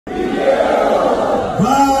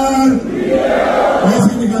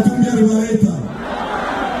aliwaleta.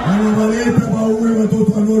 Aliwaleta kwa uwe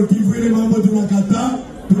watoto wa Nord Kivu, ile mambo tunakataa.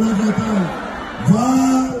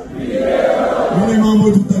 Ile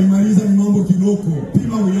mambo tutaimaliza, ni mambo kiloko.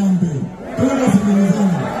 Pima uyambe.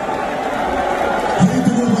 Tunasikilizana.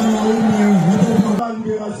 Kitu kwa wanaume, watoto wa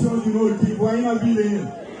libération du Nord Kivu haina vile.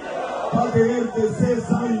 Pake RTC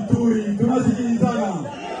sans Ituri, tunasikilizana.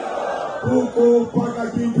 Huko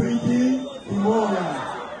paka kitu hiki kimoja.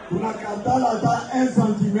 Tunakatala hata 1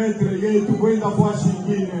 cm yetu kwenda kwa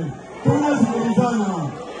shingine. Tunasikilizana.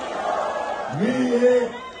 Mie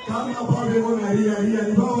kama pale mona ria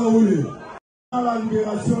ni baba ule. La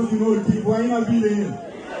libération du Nord Kivu haina vile.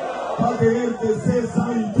 Pake RTC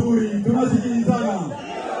sans Ituri, tunasikilizana.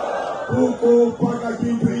 Huko paka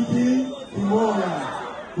kitu hiki kimoja.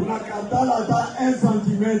 Tunakatala hata 1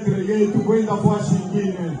 cm yetu kwenda kwa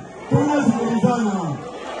shingine. Tunasikilizana.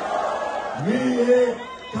 Mie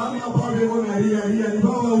kama pale mona ria ni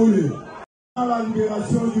baba ule. La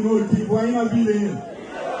libération du Nord Kivu haina vile.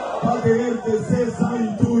 Pake RTC sans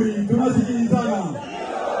Ituri, tunasikilizana.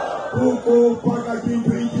 Huko paka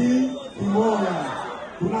kitu hiki kimoja.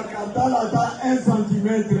 Tunakatala hata 1 cm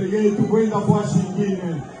yetu kwenda kwa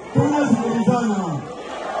shingine. Tunasikilizana.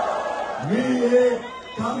 Mie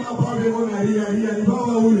kama pale mona ria ni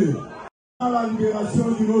baba ule. La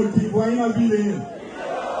libération du Nord Kivu haina vile.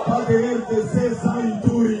 Pake RTC sans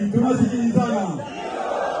Ituri, tunasikilizana.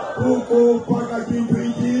 Huko paka kitu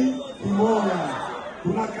hiki kimoja.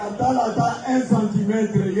 Tunakatala hata 1 cm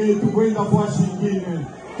yetu kwenda kwa shingine.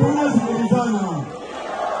 Tunasikilizana.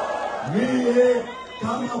 Mie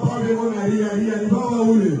kama pale mona ria ni baba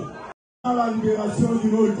ule. La libération du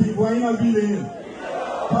Nord Kivu haina vile.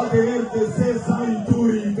 Pake RTC sans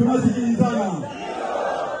Ituri, tunasikilizana.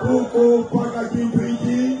 Huko paka kitu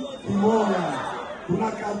hiki kimoja.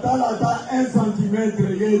 Tunakatala hata 1 cm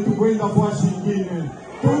yetu kwenda kwa shingine.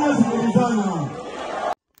 Tunasikilizana.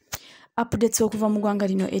 Updates okuva mu ggwanga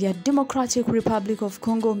lino erya Democratic Republic of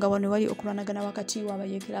Congo nga wano wali okulwanagana wakati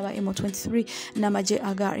w'abayeekera ba M23 n'amagye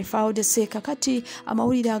aga FARDC. Kakati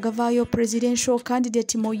amawulire agavaayo presidential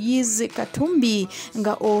candidate Moise Katumbi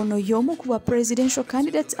nga ono y'omu ku ba presidential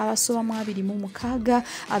candidates abasoba mu 26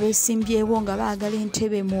 abeesimbyewo nga baagala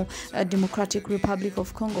entebe mu Democratic Republic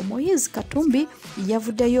of Congo. Moise Katumbi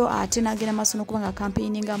yavuddeyo ate n'agenda maaso n'okubanga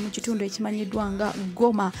campaigninga mu kitundu ekimanyiddwa nga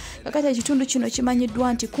Goma. Kakati ekitundu kino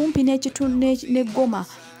kimanyiddwa nti kumpi n'ekitundu ne Goma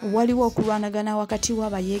waliwo okulwanagana wakati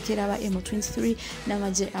w'abayeekera ba M23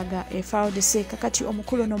 n'amagye aga FARDC. Kakati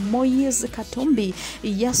omukulu ono Moise Katumbi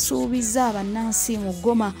yasuubiza abannansi mu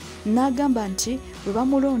Goma n'agamba nti bwe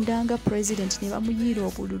bamulondanga president ne bamuyiira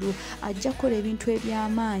obululu ajja kukola ebintu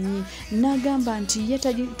eby'amaanyi. N'agamba nti ye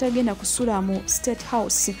tagenda kusula mu State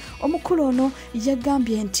House. Omukulu ono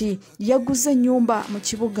yagambye nti yaguze ennyumba mu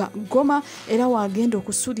kibuga Goma era waagenda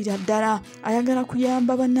okusulira ddala. Ayagala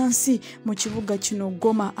kuyamba bannansi mu kibuga kino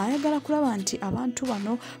Goma. Ayagala kulaba nti abantu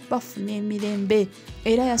bano bafuna emirembe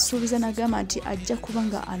era yasuubiza n'agamba nti ajja kuba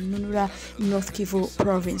nga annunula North Kivu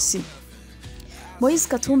province. Moise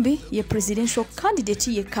Katumbi ye presidential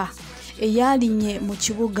candidate yekka eyalinye mu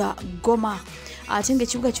kibuga Goma. Ate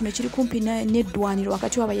ng'ekibuga kino kiri kumpi n'eddwaniro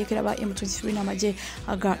wakati w'abayeekera ba M23 n'amagye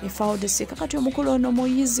aga FARDC. Kakati omukulu ono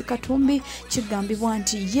Moise Katumbi kigambibwa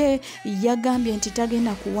nti ye yagambye nti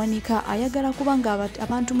tagenda kuwanika, ayagala kuba nga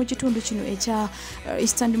abantu mu kitundu kino ekya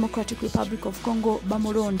Eastern Democratic Republic of Congo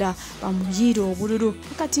bamulonda bamuyiira obululu.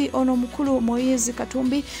 Kakati ono omukulu Moise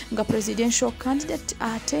Katumbi nga presidential candidate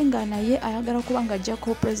ate nga naye ayagala kuba nga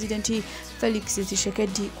ajjako President Felix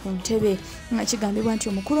Tshisekedi ku ntebe. Kigambibwa nti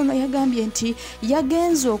omukulu ono yagambye nti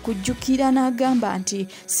yagenze okujjukira n'agamba nti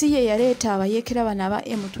si ye yaleeta abayeekera bano aba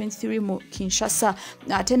M23 mu Kinshasa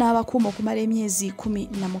ate n'abakuuma okumala emyezi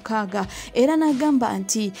 16 era n'agamba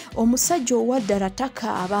nti omusajja owaddala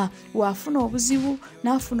takaaba waafuna obuzibu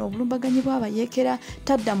n'afuna obulumbaganyi bw'abayeekera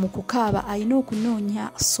tadda mu kukaaba, alina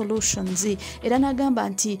okunoonya solutions era n'agamba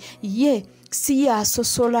nti ye si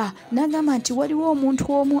asosola. N'agamba nti waliwo omuntu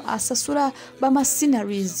omu asasula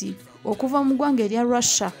bamassinaries okuva mu ggwanga erya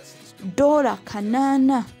Russia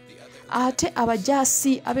 $8 ate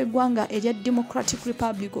abajaasi ab'eggwanga erya Democratic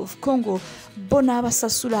Republic of Congo bo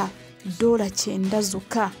n'abasasula $9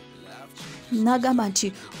 zokka. N'agamba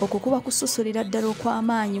nti okwo kuba kusosolera ddala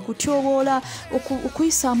okw'amaanyi kutyoboola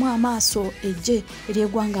okuyisaamu amaaso ejje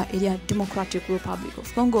ery'eggwanga erya Democratic Republic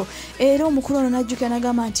of Congo. Era omukulu ono n'ajjukira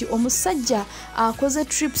n'agamba nti omusajja akoze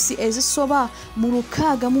trips ezisoba mu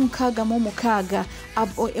 666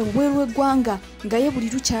 obweru w'eggwanga nga ye buli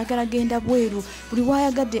lukyayagala genda bweru, buli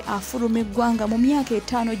waayagadde afuluma eggwanga mu myaka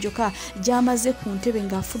 5 gyokka gy'amaze ku ntebe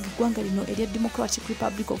ng'afuga eggwanga lino erya Democratic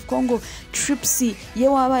Republic of Congo. Trips ye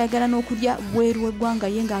waaba ayagala n'okulya bweru w'eggwanga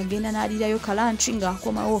ye ng'agenda n'alirayo kalanchi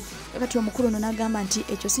ng'akomawo. Kakati omukulu ono n'agamba nti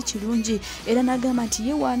ekyo si kirungi era n'agamba nti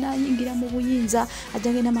ye waanayingira mu buyinza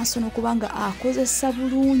ajjagenda maaso n'okubanga akozesa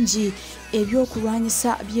bulungi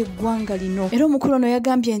ebyokulwanyisa by'eggwanga lino. Era omukulu ono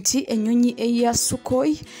yagambye nti ennyonyi eya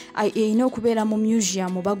Sukhoi erina okubeera mu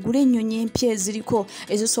museum bagule ennyonyi empya eziriko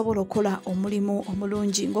ezisobola okukola omulimu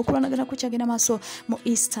omulungi. Ng'okulwanagana kukyagenda maaso mu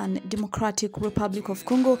Eastern Democratic Republic of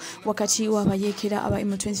Congo wakati w'abayeekera aba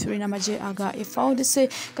M23 n'amagye aga FARDC.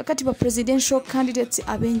 Kakati ba presidential candidates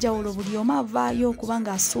ab'enjawulo buli omu avaayo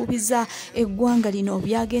kubanga asuubiza eggwanga lino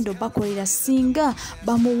byagenda bakolera singa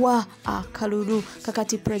bamuwa akalulu.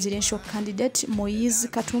 Kakati presidential candidate Moise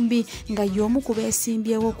Katumbi nga y'omu ku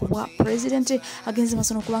beesimbyewo ku bwa president agenze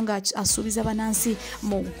maaso n'okubanga asuubiza bannansi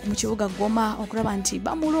mu kibuga Goma okulaba nti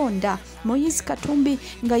bamulonda. Moise Katumbi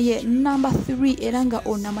nga ye number 3 era nga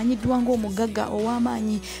onamanyiddwa ng'omugagga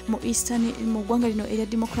ow'amaanyi mu ggwanga lino erya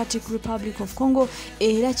Democratic Republic of Congo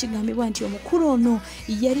era kigambibwa nti omukulu ono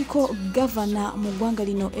yaliko governor mu ggwanga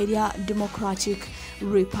lino erya Democratic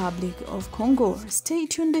Republic of Congo. Stay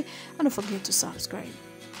tuned and don't forget to subscribe.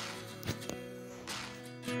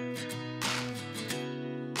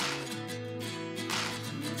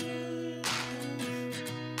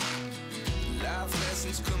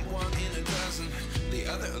 Come one in a dozen, the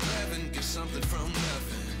other 11 get something from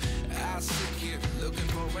nothing. I sit here looking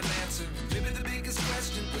for an answer. Maybe the biggest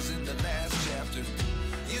question was in the last chapter.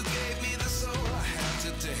 You gave me the soul I have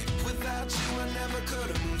today. Without you I never could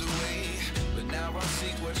have moved away. But now I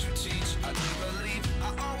see what you teach. I do believe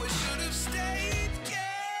I always should have stayed.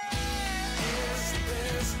 Yeah. Is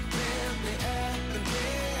this really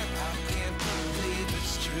happening? I can't believe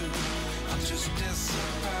it's true. I'm just as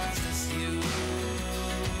surprised as you.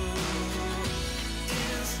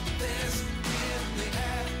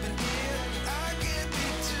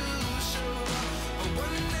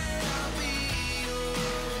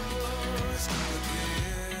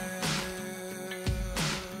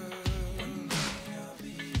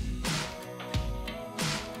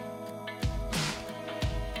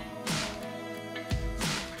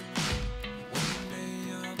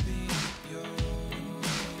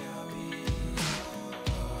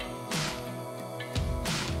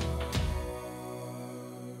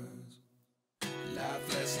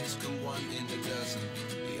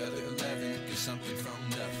 Something from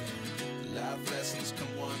nothing. Life lessons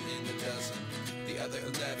come one in a dozen. The other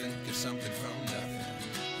 11 give something from nothing.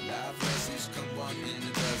 Life lessons come one in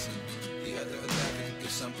a dozen. The other 11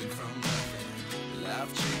 give something from nothing.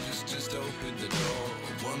 Life changes just open.